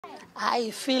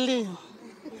hayi feeling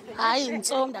hayi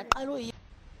intso ndaqala uyi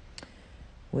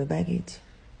webakithi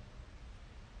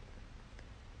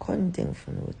khona into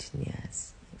engifuna ukuthi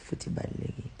niyazi futhi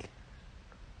ibalulekile.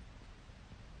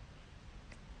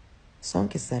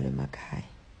 Sonke sizalwe emakhaya,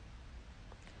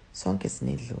 sonke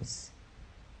sinedlozi,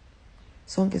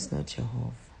 sonke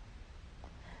sinoJehova.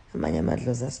 Amanye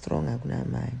amadlozi astronga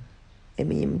kunamanye,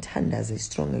 eminye imithandazo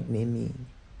istronga kuneminye.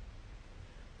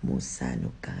 Musani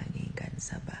ukuganga ingane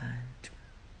zabantu.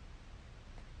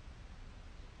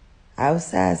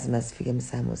 Awusazi masifika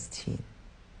emsamo sithini,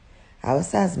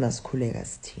 awusazi masikhuleka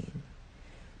sithini.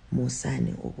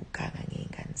 Musani ukuganga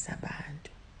ngengane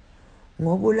zabantu,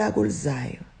 ngoba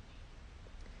ulakulizayo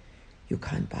you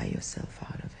can't buy yourself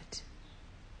out of it.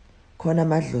 Khona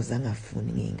amadlozi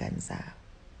angafuni ngengane zawo,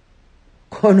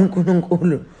 khona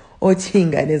uNkulunkulu othi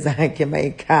ingane zakhe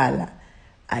mayikhala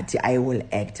athi I will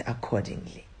act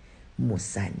accordingly.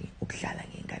 Musani ukudlala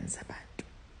ngengane zabantu.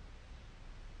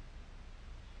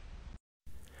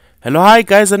 Hello, hi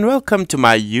guys, and welcome to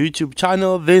my YouTube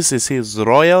channel. This is His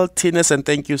Royaltiness, and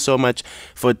thank you so much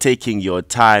for taking your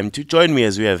time to join me.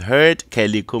 As we have heard,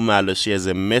 Kelly Khumalo, she has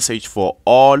a message for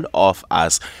all of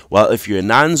us. Well, if you're a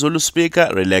non-Zulu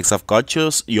speaker, relax, you've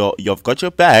got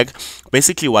your bag.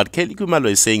 Basically, what Kelly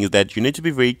Khumalo is saying is that you need to be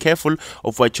very careful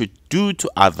of what you do to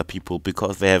other people,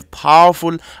 because they have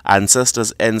powerful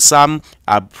ancestors, and some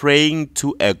are praying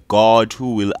to a God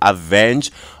who will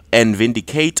avenge and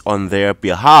vindicate on their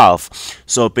behalf.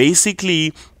 So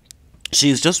basically,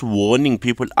 she's just warning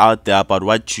people out there about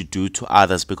what you do to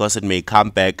others, because it may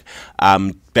come back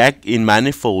in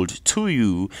manifold to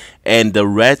you, and the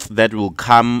wrath that will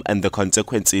come and the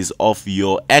consequences of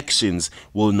your actions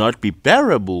will not be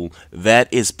bearable. That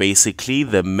is basically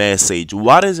the message.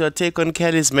 What is your take on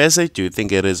Kelly's message? Do you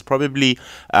think it is probably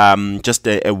just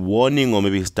a warning, or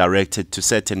maybe it's directed to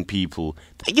certain people?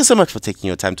 Thank you so much for taking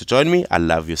your time to join me. I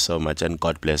love you so much, and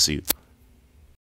God bless you.